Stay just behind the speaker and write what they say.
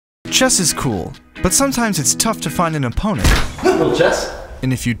Chess is cool, but sometimes it's tough to find an opponent. Little chess?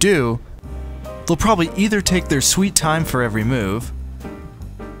 And if you do, they'll probably either take their sweet time for every move,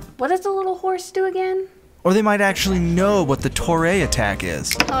 What does the little horse do again? or they might actually know what the Touré attack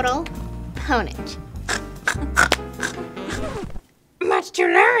is. Total ponage. Much to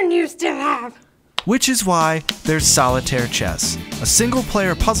learn you still have. Which is why there's Solitaire Chess, a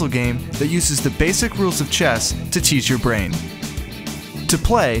single-player puzzle game that uses the basic rules of chess to teach your brain. To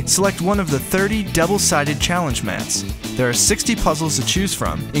play, select one of the 30 double-sided challenge mats. There are 60 puzzles to choose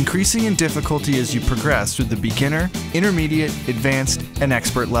from, increasing in difficulty as you progress through the beginner, intermediate, advanced, and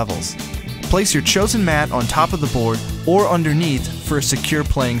expert levels. Place your chosen mat on top of the board or underneath for a secure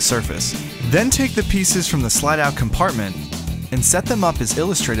playing surface. Then take the pieces from the slide-out compartment and set them up as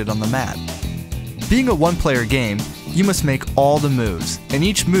illustrated on the mat. Being a one-player game, you must make all the moves, and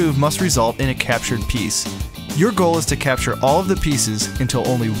each move must result in a captured piece. Your goal is to capture all of the pieces until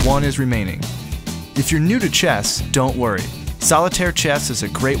only one is remaining. If you're new to chess, don't worry. Solitaire Chess is a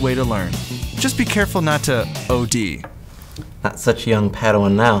great way to learn. Just be careful not to OD. Not such a young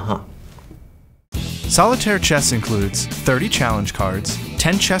Padawan now, huh? Solitaire Chess includes 30 challenge cards,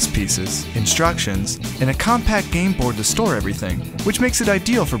 10 chess pieces, instructions, and a compact game board to store everything, which makes it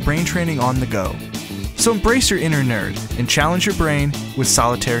ideal for brain training on the go. So embrace your inner nerd and challenge your brain with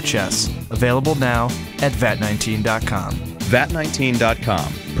Solitaire Chess, available now at vat19.com.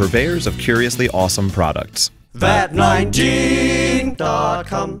 vat19.com, purveyors of curiously awesome products.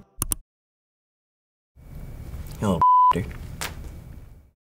 vat19.com. Yo,